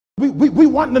We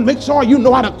want to make sure you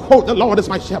know how to quote, the Lord is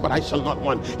my shepherd, I shall not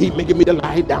want. He maketh me to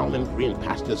lie down in green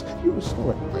pastures. He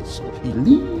restored my soul. He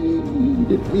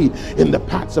leadeth me in the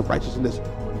paths of righteousness.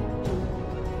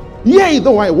 Yea,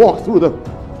 though I walk through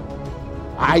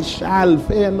I shall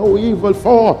fear no evil,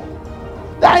 for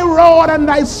thy rod and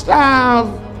thy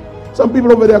staff. Some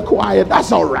people over there quiet.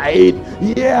 That's all right.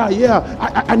 Yeah.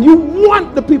 And you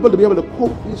want the people to be able to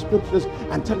quote these scriptures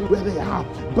and tell you where they are.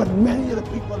 But many of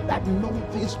the people that know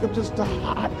these scriptures to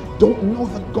heart don't know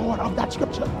the God of that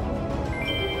scripture.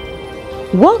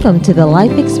 Welcome to the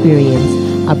Life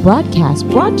Experience, a broadcast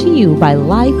brought to you by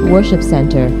Life Worship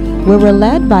Center, where we're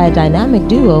led by a dynamic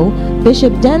duo,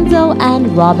 Bishop Denzel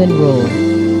and Robin Rule.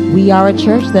 We are a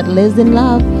church that lives in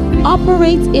love,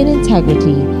 operates in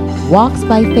integrity, walks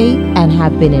by faith, and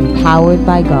have been empowered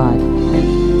by God.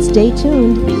 Stay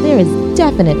tuned, there is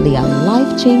definitely a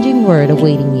life-changing word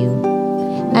awaiting you.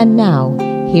 And now,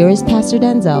 here is Pastor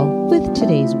Denzel with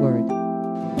today's word.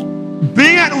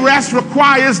 Being at rest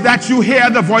requires that you hear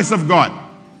the voice of God.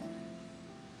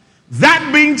 That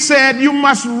being said, you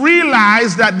must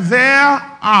realize that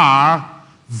there are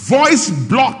voice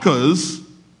blockers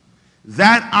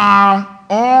that are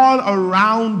all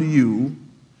around you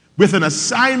with an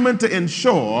assignment to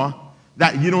ensure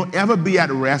that you don't ever be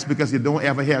at rest because you don't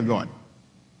ever hear God.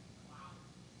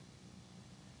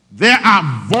 There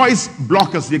are voice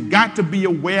blockers. You got to be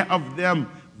aware of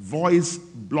them. Voice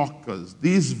blockers.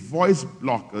 These voice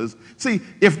blockers. See,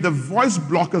 if the voice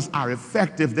blockers are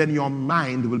effective, then your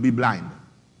mind will be blind.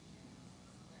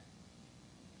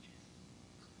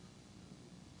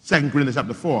 2 Corinthians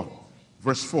chapter 4.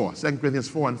 Verse 4, 2 Corinthians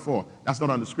 4 and 4. That's not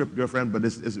on the script, girlfriend, but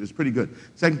it's pretty good.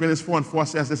 2 Corinthians 4 and 4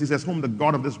 says this. He says, whom the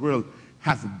God of this world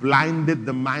hath blinded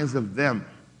the minds of them,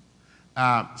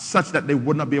 such that they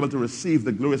would not be able to receive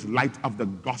the glorious light of the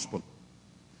gospel.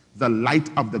 The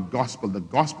light of the gospel. The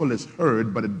gospel is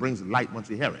heard, but it brings light once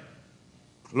you hear it.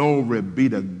 Glory be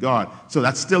to God. So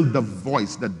that's still the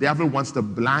voice. The devil wants to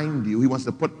blind you. He wants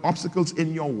to put obstacles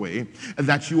in your way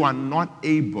that you are not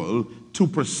able to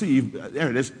perceive. There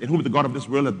it is. In whom the God of this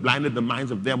world hath blinded the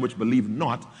minds of them which believe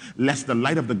not, lest the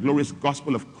light of the glorious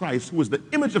gospel of Christ, who is the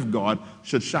image of God,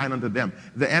 should shine unto them.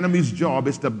 The enemy's job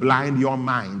is to blind your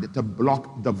mind, to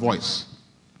block the voice.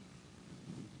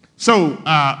 So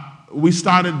we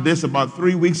started this about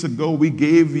 3 weeks ago. We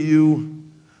gave you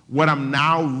what I'm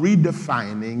now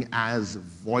redefining as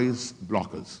voice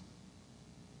blockers.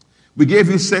 We gave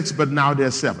you 6, but now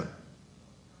there's 7.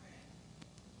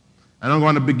 And I'm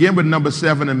going to begin with number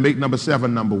 7 and make number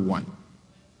 7 number 1.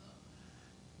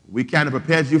 We kind of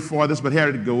prepared you for this, but here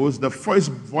it goes. The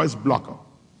first voice blocker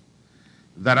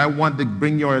that I want to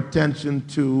bring your attention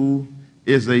to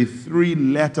is a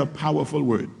 3-letter powerful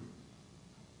word.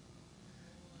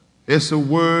 It's a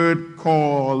word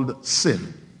called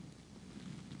sin.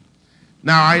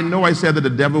 Now, I know I said that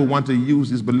the devil wants to use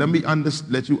this, but let me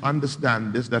let you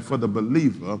understand this, that for the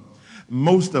believer,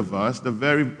 most of us, the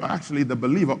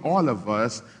believer, all of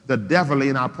us, the devil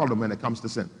ain't our problem when it comes to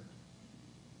sin.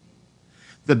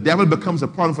 The devil becomes a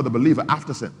problem for the believer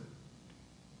after sin.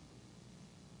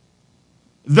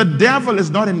 The devil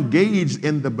is not engaged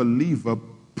in the believer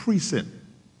pre-sin.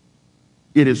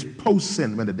 It is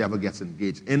post-sin when the devil gets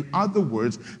engaged. In other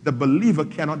words, the believer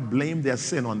cannot blame their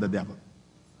sin on the devil.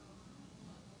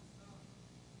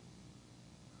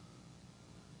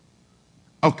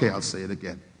 Okay, I'll say it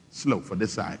again. Slow for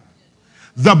this side.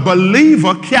 The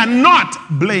believer cannot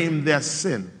blame their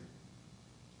sin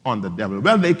on the devil.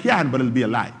 Well, they can, but it'll be a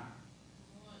lie.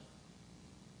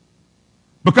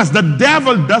 Because the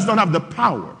devil does not have the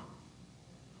power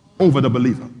over the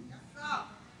believer.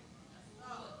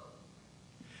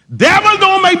 Devil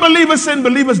don't make believers sin,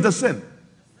 believers do sin.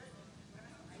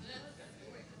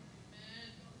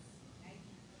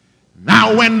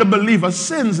 Now when the believer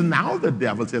sins, now the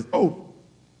devil says, oh,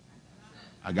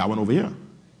 I got one over here.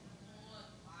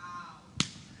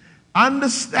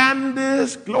 Understand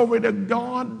this, glory to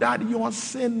God, that your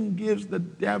sin gives the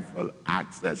devil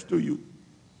access to you.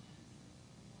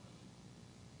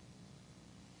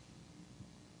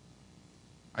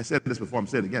 I said this before, I'm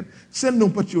saying it again. Sin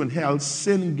don't put you in hell,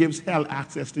 sin gives hell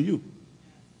access to you.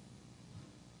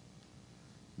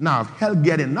 Now, if hell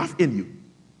get enough in you,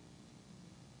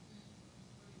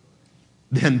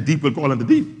 then deep will call unto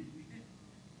deep.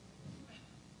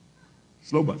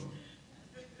 Slow bus.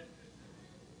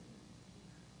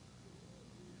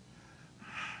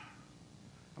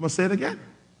 I'm going to say it again.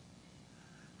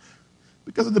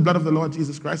 Because of the blood of the Lord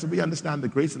Jesus Christ, and we understand the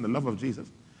grace and the love of Jesus,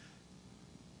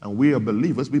 and we are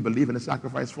believers, we believe in the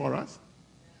sacrifice for us.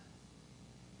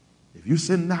 If you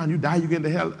sin now and you die, you get into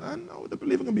hell. No, the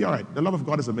believer can be all right. The love of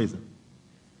God is amazing.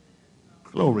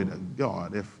 Glory to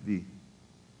God. If the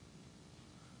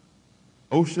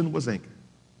ocean was ink,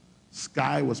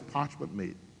 sky was parchment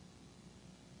made,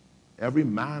 every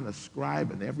man a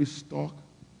scribe and every stalk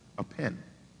a pen,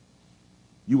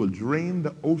 you will drain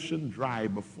the ocean dry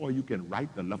before you can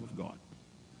write the love of God.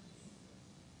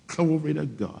 Glory to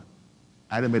God.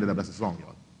 I didn't make it up. That's a song,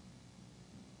 y'all.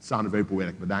 It sounded very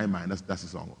poetic, but I ain't mind. That's a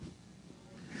song.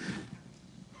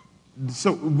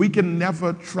 So we can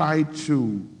never try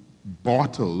to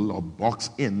bottle or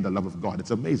box in the love of God.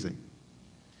 It's amazing.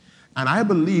 And I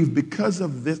believe because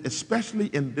of this, especially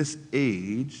in this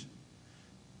age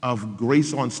of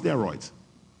grace on steroids,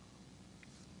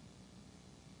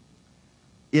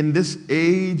 in this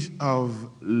age of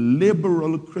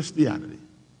liberal Christianity,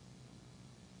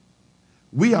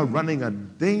 we are running a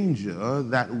danger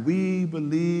that we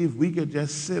believe we could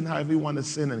just sin however we want to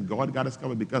sin and God got us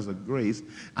covered because of grace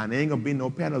and there ain't going to be no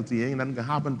penalty. Ain't nothing going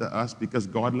to happen to us because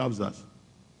God loves us.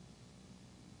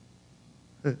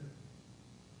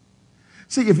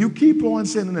 See, if you keep on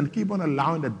sinning and keep on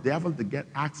allowing the devil to get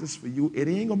access for you, it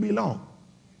ain't going to be long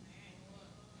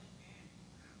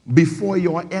before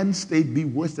your end state be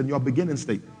worse than your beginning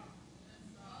state.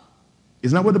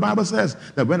 Isn't that what the Bible says?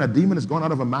 That when a demon is gone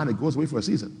out of a man, it goes away for a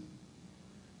season.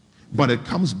 But it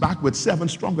comes back with 7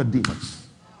 stronger demons.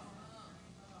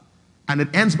 And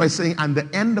it ends by saying, and the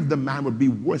end of the man would be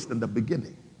worse than the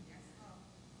beginning.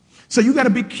 So you got to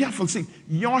be careful. See,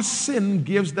 your sin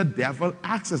gives the devil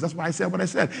access. That's why I said what I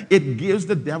said. It gives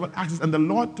the devil access. And the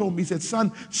Lord told me, he said,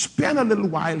 son, spend a little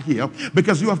while here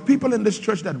because you have people in this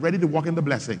church that are ready to walk in the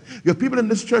blessing. You have people in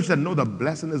this church that know the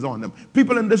blessing is on them.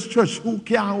 People in this church who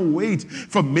can't wait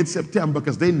for mid-September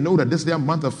because they know that this is their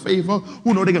month of favor,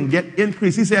 who know they can get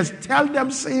increase. He says, tell them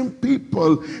same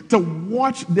people to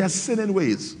watch their sinning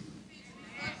ways.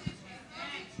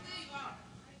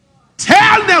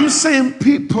 Tell them same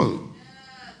people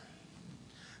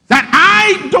that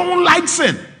I don't like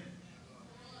sin.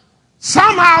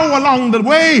 Somehow along the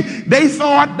way, they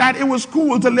thought that it was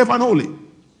cool to live unholy.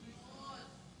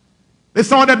 They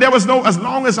thought that there was no, as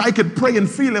long as I could pray and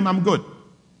feel him, I'm good.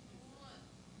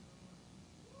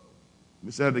 Let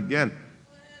me say it again.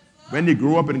 When you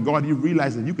grow up in God, you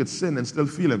realize that you could sin and still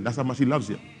feel him. That's how much he loves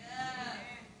you.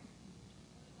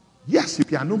 Yes, you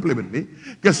can. Don't play with me.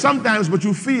 Because sometimes what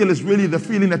you feel is really the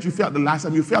feeling that you felt the last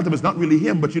time you felt him. It's not really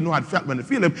him, but you know how it felt when you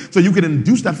feel him. So you can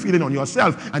induce that feeling on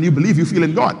yourself and you believe you feel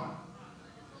in God.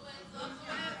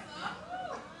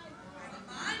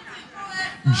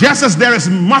 Just as there is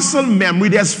muscle memory,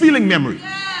 there's feeling memory.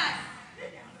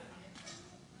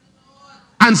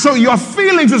 And so your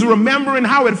feelings is remembering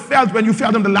how it felt when you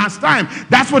felt him the last time.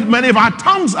 That's what many of our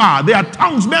tongues are. They are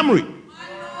tongues memory.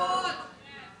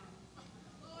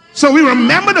 So we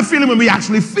remember the feeling when we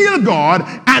actually feel God,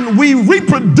 and we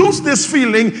reproduce this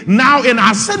feeling now in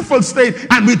our sinful state,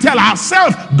 and we tell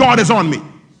ourselves, God is on me.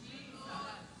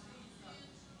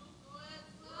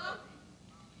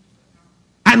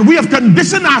 And we have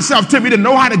conditioned ourselves, Timmy, to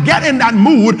know how to get in that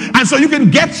mood, and so you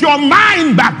can get your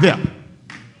mind back there.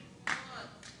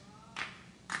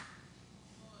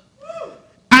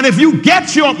 And if you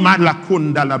get your mind, let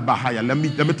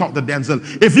me talk to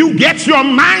Denzel. If you get your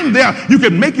mind there, you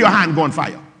can make your hand go on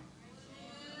fire.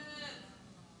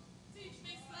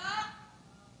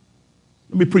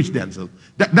 Let me preach, Denzel.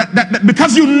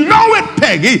 Because you know it,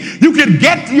 Peggy, you can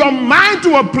get your mind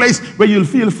to a place where you'll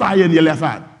feel fire in your left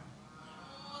hand.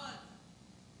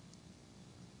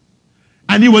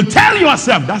 And you will tell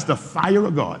yourself, that's the fire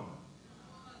of God.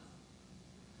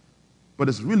 But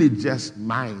it's really just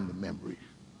mind memory.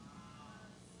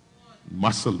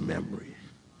 Muscle memory.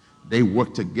 They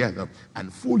work together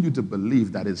and fool you to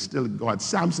believe that it's still God.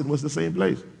 Samson was the same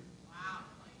place.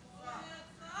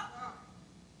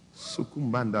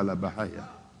 Sukumbandala Bahaya.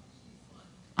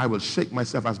 I will shake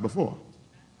myself as before.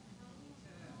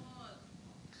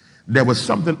 There was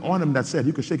something on him that said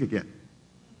you could shake again.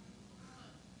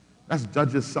 That's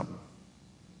Judges something.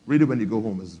 Read it when you go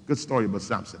home. It's a good story about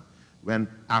Samson. When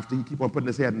after he keep on putting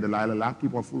his head in Delilah's lap,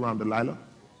 keep on fooling around Delilah,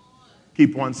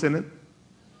 keep on sinning.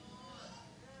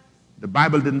 The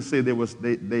Bible didn't say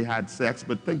they had sex,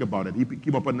 but think about it. He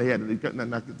keep on putting the head.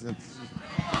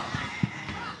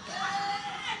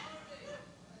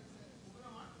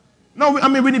 No, I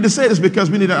mean we need to say this because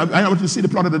we need. I want you to see the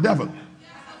plot of the devil.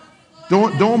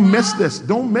 Don't miss this.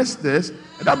 Don't miss this.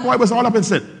 That boy was all up in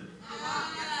sin.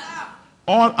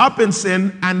 All up in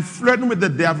sin and flirting with the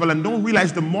devil, and don't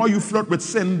realize the more you flirt with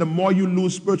sin, the more you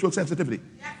lose spiritual sensitivity.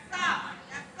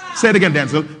 Say it again,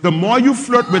 Denzel. The more you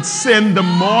flirt with sin, the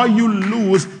more you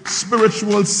lose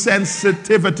spiritual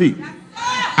sensitivity.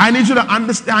 I need you to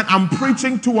understand, I'm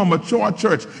preaching to a mature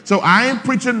church. So I ain't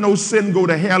preaching no sin, go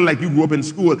to hell like you grew up in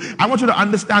school. I want you to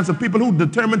understand some people who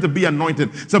determined to be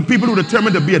anointed, some people who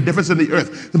determined to be a difference in the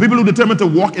earth, some people who determined to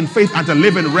walk in faith and to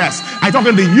live in rest. I'm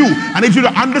talking to you. I need you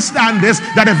to understand this,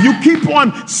 that if you keep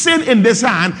on sin in this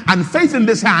hand and faith in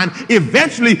this hand,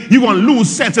 eventually you're going to lose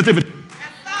sensitivity.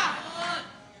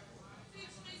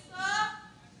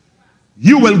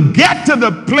 You will get to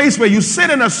the place where you sit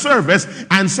in a service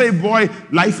and say, boy,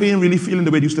 life ain't really feeling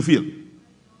the way it used to feel.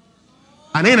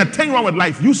 And ain't a thing wrong with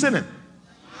life. You sinning.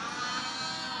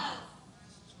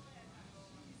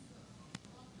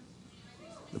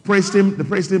 The praise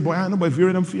team, boy, I know, but if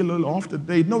you them feel a little off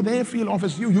today. No, they ain't feel off,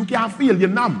 it's you. You can't feel, you're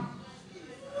numb.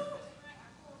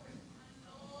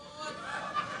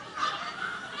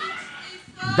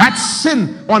 That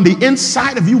sin on the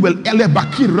inside of you will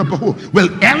elevate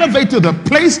to the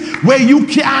place where you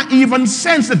can't even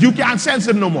sense it. You can't sense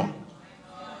it no more.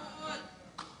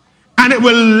 And it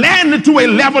will land to a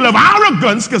level of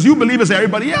arrogance because you believe it's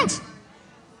everybody else.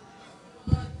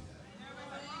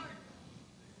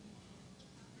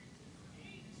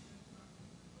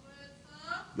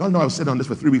 Y'all know I've sitting on this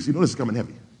for 3 weeks. You know this is coming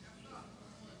heavy.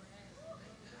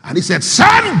 And he said,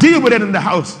 son, deal with it in the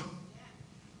house.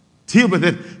 Deal with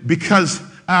it, because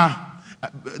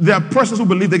there are persons who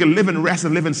believe they can live in rest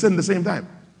and live in sin at the same time.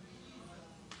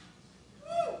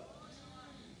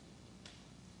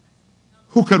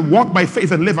 Who could walk by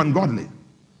faith and live ungodly.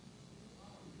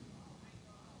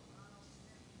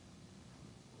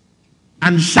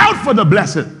 And shout for the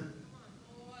blessing,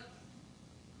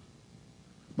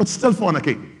 but still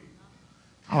fornicate.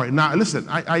 All right, now listen,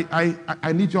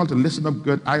 I need y'all to listen up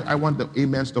good. I want the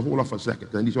amens to hold off for a second.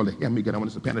 I need y'all to hear me good. I want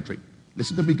us to penetrate.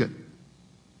 Listen to me good.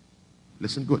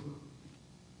 Listen good.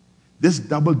 This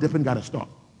double dipping got to stop.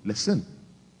 Listen.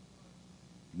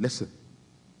 Listen.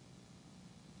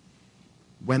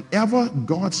 Whenever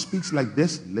God speaks like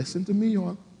this, listen to me,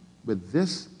 y'all, with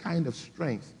this kind of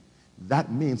strength,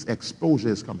 that means exposure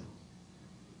is coming.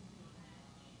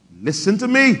 Listen to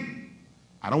me.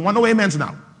 I don't want no amens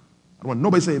now. I don't want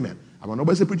nobody to say amen. I want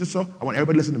nobody to say preacher so. I want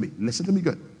everybody to listen to me. Listen to me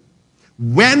good.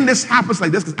 When this happens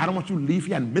like this, because I don't want you to leave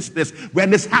here and miss this. When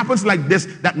this happens like this,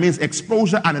 that means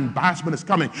exposure and embarrassment is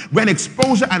coming. When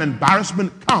exposure and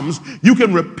embarrassment comes, you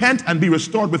can repent and be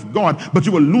restored with God, but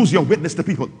you will lose your witness to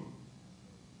people.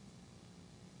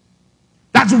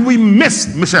 That's what we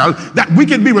miss, Michelle, that we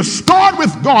can be restored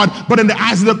with God, but in the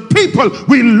eyes of the people,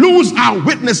 we lose our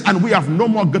witness and we have no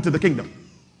more good to the kingdom.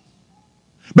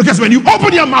 Because when you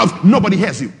open your mouth, nobody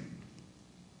hears you.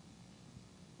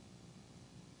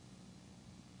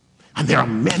 And there are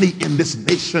many in this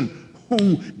nation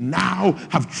who now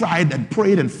have tried and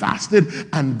prayed and fasted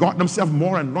and got themselves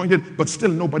more anointed, but still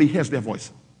nobody hears their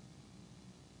voice.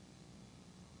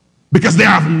 Because they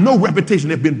have no reputation.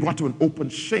 They've been brought to an open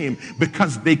shame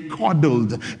because they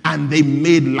coddled and they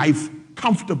made life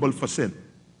comfortable for sin.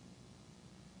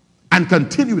 And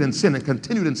continued in sin, and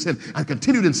continued in sin, and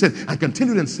continued in sin, and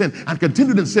continued in sin, and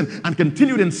continued in sin, and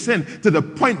continued in sin to the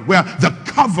point where the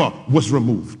cover was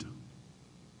removed.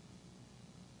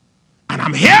 And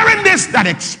I'm hearing this, that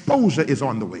exposure is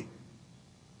on the way.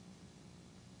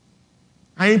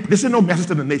 This is no message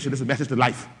to the nation, this is a message to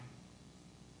life.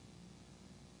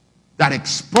 That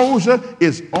exposure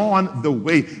is on the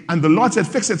way. And the Lord said,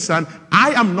 fix it, son.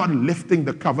 I am not lifting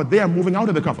the cover. They are moving out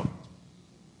of the cover.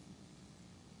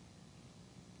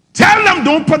 Tell them,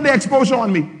 don't put the exposure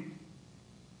on me.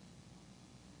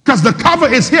 Because the cover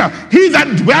is here. He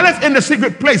that dwelleth in the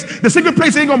secret place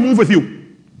ain't going to move with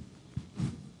you.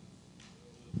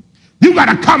 You got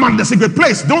to come on the secret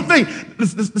place. Don't think,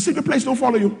 the secret place don't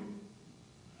follow you.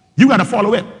 You got to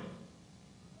follow it.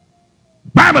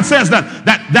 Bible says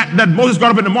that Moses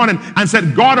got up in the morning and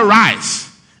said, God arise.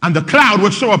 And the cloud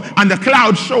would show up. And the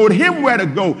cloud showed him where to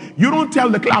go. You don't tell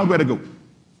the cloud where to go.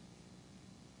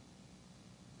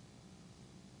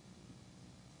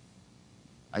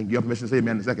 I can give you permission to say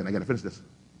amen in a second. I got to finish this.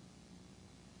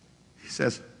 He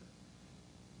says,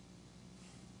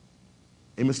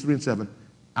 Amos 3:7,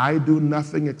 I do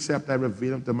nothing except I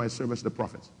reveal unto my servants the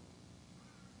prophets.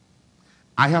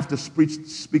 I have to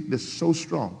speak this so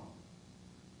strong.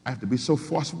 I have to be so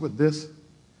forceful with this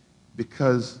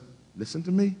because, listen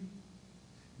to me,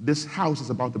 this house is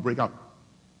about to break out.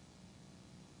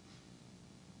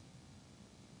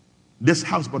 This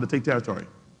house is about to take territory.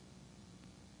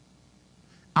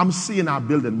 I'm seeing our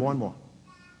building more and more.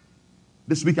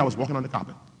 This week I was walking on the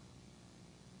carpet.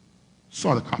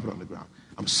 Saw the carpet on the ground.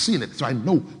 I'm seeing it, so I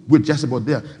know we're just about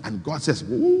there. And God says,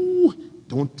 whoa,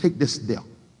 don't take this there.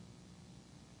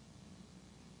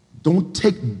 Don't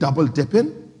take double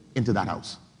dipping into that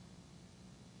house.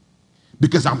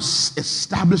 because I'm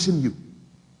establishing you.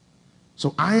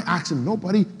 So I ain't asking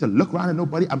nobody to look around at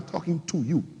nobody. I'm talking to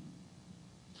you.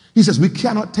 He says we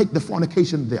cannot take the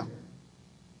fornication there.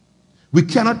 We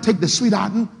cannot take the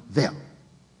sweethearting there.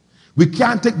 We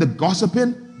can't take the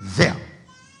gossiping there.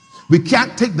 We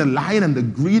can't take the lying and the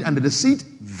greed and the deceit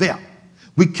there.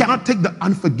 We cannot take the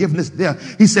unforgiveness there.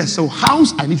 He says, so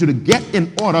house, I need you to get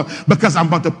in order because I'm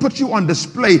about to put you on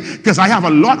display because I have a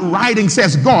lot riding,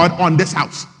 says God, on this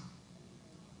house.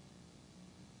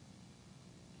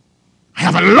 I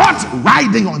have a lot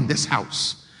riding on this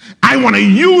house. I want to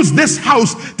use this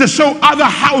house to show other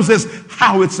houses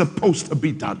how it's supposed to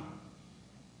be done.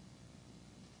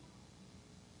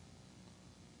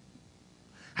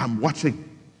 I'm watching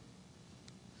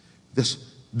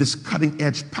this cutting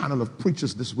edge panel of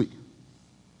preachers this week.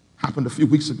 Happened a few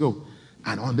weeks ago.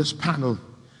 And on this panel,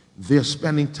 they're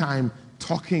spending time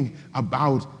talking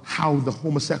about how the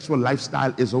homosexual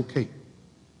lifestyle is okay.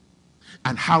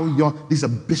 And how these are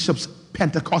bishops,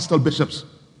 Pentecostal bishops.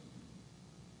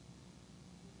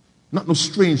 Not no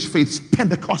strange faiths,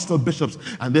 Pentecostal bishops.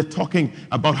 And they're talking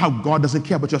about how God doesn't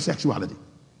care about your sexuality.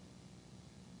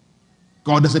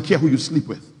 God doesn't care who you sleep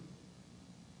with.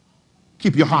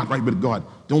 Keep your heart right with God.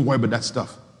 Don't worry about that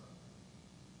stuff.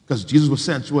 Because Jesus was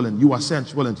sensual and you are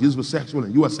sensual and Jesus was sexual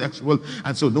and you are sexual.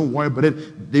 And so don't worry about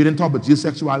it. They didn't talk about Jesus'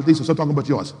 sexuality, so stop talking about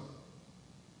yours.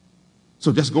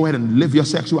 So just go ahead and live your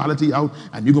sexuality out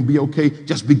and you're going to be okay.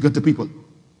 Just be good to people.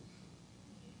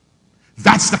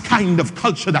 That's the kind of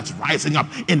culture that's rising up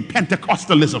in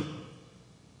Pentecostalism.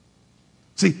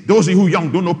 See, those of you who are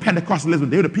young don't know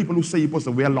Pentecostalism. They're the people who say you're supposed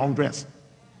to wear a long dress.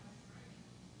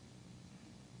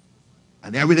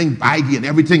 And everything baggy and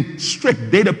everything strict.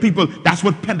 They're the people, that's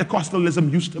what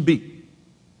Pentecostalism used to be.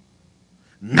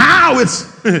 Now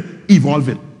it's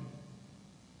evolving.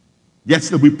 Yet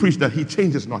still we preach that he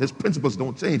changes not. His principles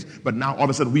don't change. But now all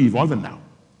of a sudden we're evolving now.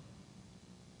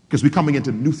 Because we're coming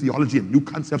into new theology and new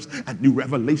concepts and new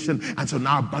revelation. And so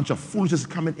now a bunch of foolishness is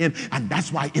coming in. And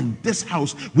that's why in this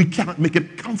house, we cannot make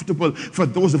it comfortable for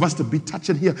those of us to be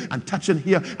touching here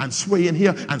and swaying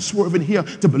here and swerving here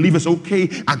to believe it's okay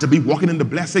and to be walking in the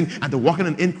blessing and to walk in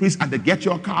an increase and to get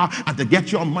your car and to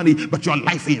get your money, but your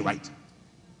life ain't right.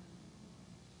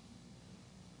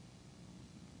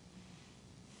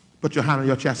 Put your hand on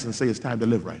your chest and say it's time to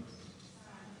live right.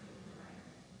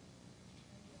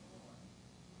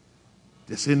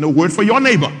 This ain't no word for your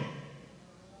neighbor.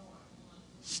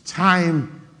 It's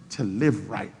time to live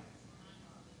right.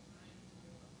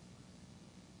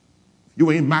 If you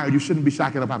ain't married, you shouldn't be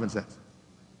shacking up having sex.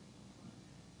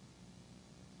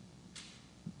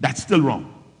 That's still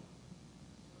wrong.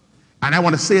 And I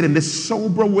want to say it in this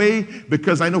sober way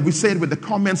because I know if we say it with the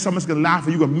comments, someone's going to laugh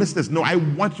or you're going to miss this. No, I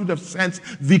want you to sense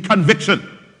the conviction.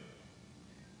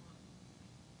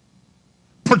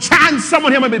 Perchance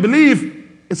someone here might believe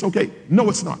it's okay. No,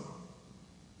 it's not.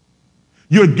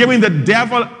 You're giving the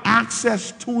devil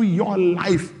access to your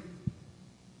life.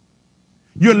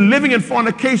 You're living in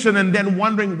fornication and then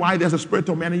wondering why there's a spirit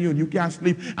tormenting you and you can't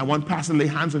sleep and one pastor lay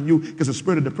hands on you because a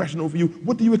spirit of depression over you.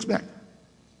 What do you expect?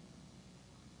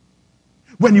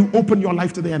 When you open your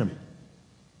life to the enemy.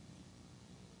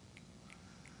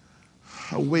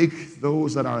 Awake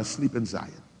those that are asleep in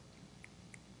Zion.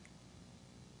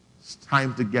 It's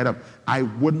time to get up. I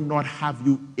would not have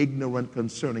you ignorant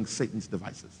concerning Satan's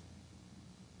devices.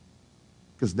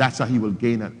 Because that's how he will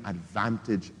gain an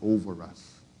advantage over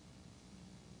us.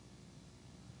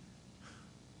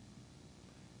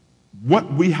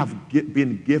 What we have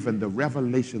been given, the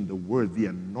revelation, the word, the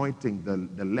anointing,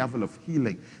 the level of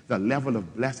healing, the level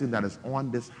of blessing that is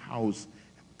on this house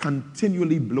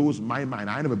continually blows my mind.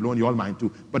 I never blown your mind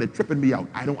too, but it's tripping me out.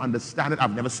 I don't understand it.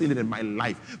 I've never seen it in my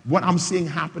life. What I'm seeing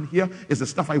happen here is the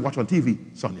stuff I watch on TV,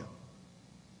 Sonia.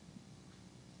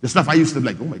 The stuff I used to be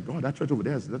like, oh my God, that church over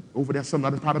there, some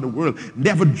other part of the world.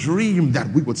 Never dreamed that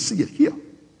we would see it here.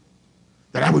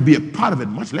 That I would be a part of it,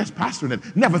 much less pastoring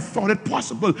it. Never thought it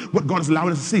possible what God is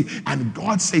allowing us to see. And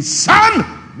God says, son,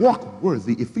 walk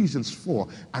worthy. Ephesians 4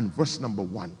 and verse number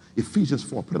 1. Ephesians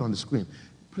 4, put it on the screen.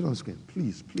 Put it on the screen.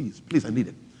 Please, please, please, I need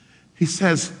it. He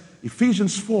says,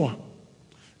 Ephesians 4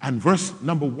 and verse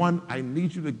number 1, I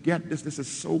need you to get this. This is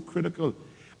so critical.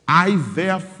 I,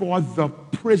 therefore, the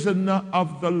prisoner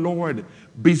of the Lord,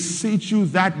 beseech you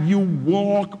that you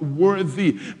walk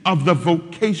worthy of the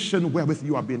vocation wherewith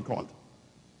you are being called.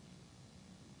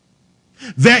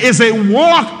 There is a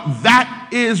walk that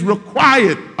is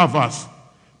required of us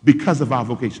because of our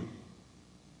vocation.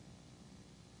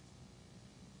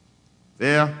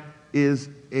 There is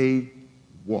a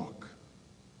walk.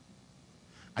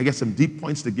 I get some deep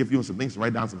points to give you and some things to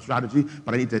write down, some strategy,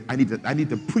 but I need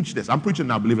to preach this. I'm preaching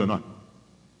now, believe it or not.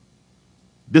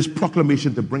 This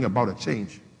proclamation to bring about a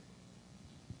change.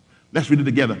 Let's read it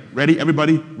together. Ready,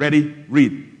 everybody? Ready?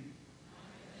 Read.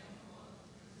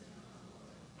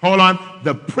 Hold on.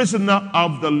 The prisoner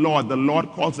of the Lord. The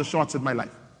Lord calls the shots in my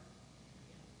life.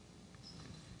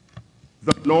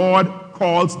 The Lord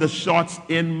calls the shots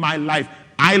in my life.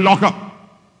 I lock up.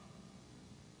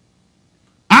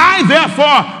 I,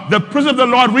 therefore, the prisoner of the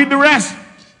Lord, read the rest.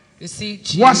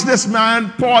 Beseech you. Watch this,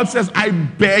 man. Paul says,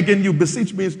 I'm begging you.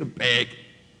 Beseech means to beg.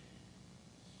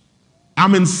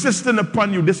 I'm insisting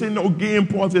upon you. This ain't no game,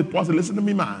 Paul said. Paul said, listen to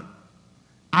me, man.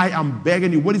 I am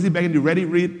begging you. What is he begging you? Ready?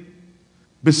 Read.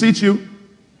 Beseech you.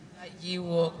 That ye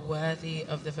walk worthy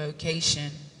of the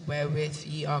vocation wherewith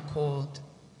ye are called.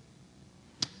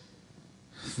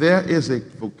 There is a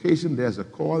vocation, there's a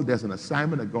call, there's an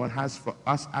assignment that God has for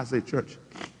us as a church.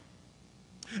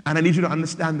 And I need you to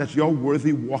understand that your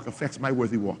worthy walk affects my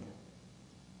worthy walk.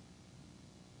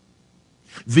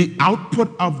 The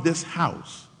output of this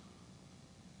house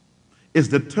is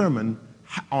determined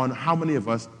on how many of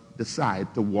us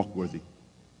decide to walk worthy.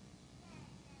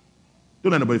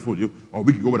 Don't let anybody fool you. Or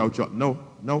we can go without your. No.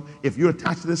 If you're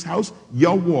attached to this house,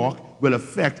 your walk will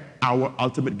affect our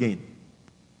ultimate gain.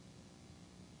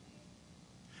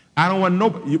 I don't want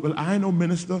nobody. Well, I ain't no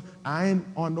minister. I ain't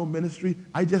on no ministry.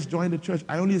 I just joined the church.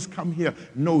 I only just come here.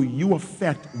 No, you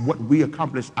affect what we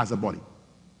accomplish as a body.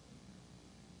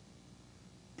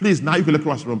 Please, now you can look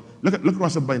across the room. Look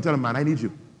across somebody and tell them, man, I need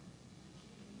you.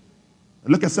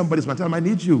 And look at somebody's man, tell them, I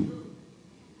need you.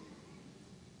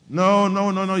 No.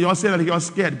 Y'all say that you're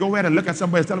scared. Go ahead and look at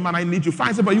somebody and tell them, man, I need you.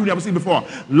 Find somebody you've never seen before.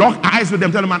 Lock eyes with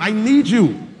them. Tell them, man, I need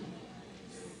you.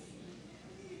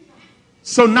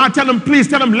 So now tell them, please,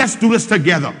 tell them, let's do this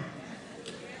together.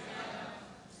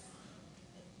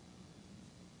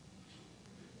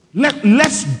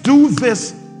 Let's do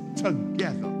this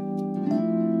together.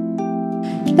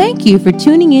 Thank you for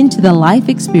tuning in to the Life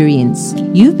Experience.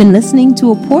 You've been listening to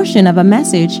a portion of a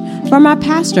message from our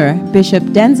pastor, Bishop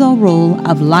Denzel Rolle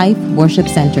of Life Worship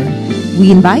Center. We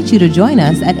invite you to join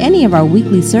us at any of our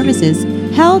weekly services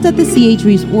held at the C.H.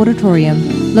 Reeves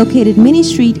Auditorium, located Minnie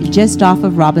Street just off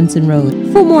of Robinson Road.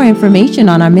 For more information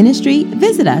on our ministry,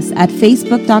 visit us at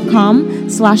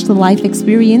facebook.com/The Life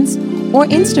Experience or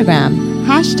Instagram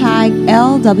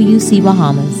 #LWC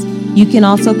Bahamas. You can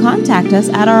also contact us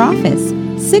at our office,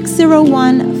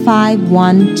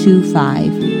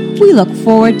 601-5125. We look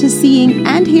forward to seeing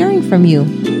and hearing from you.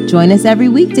 Join us every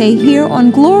weekday here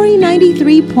on Glory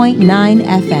 93.9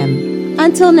 FM.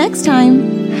 Until next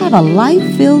time, have a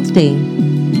life-filled day.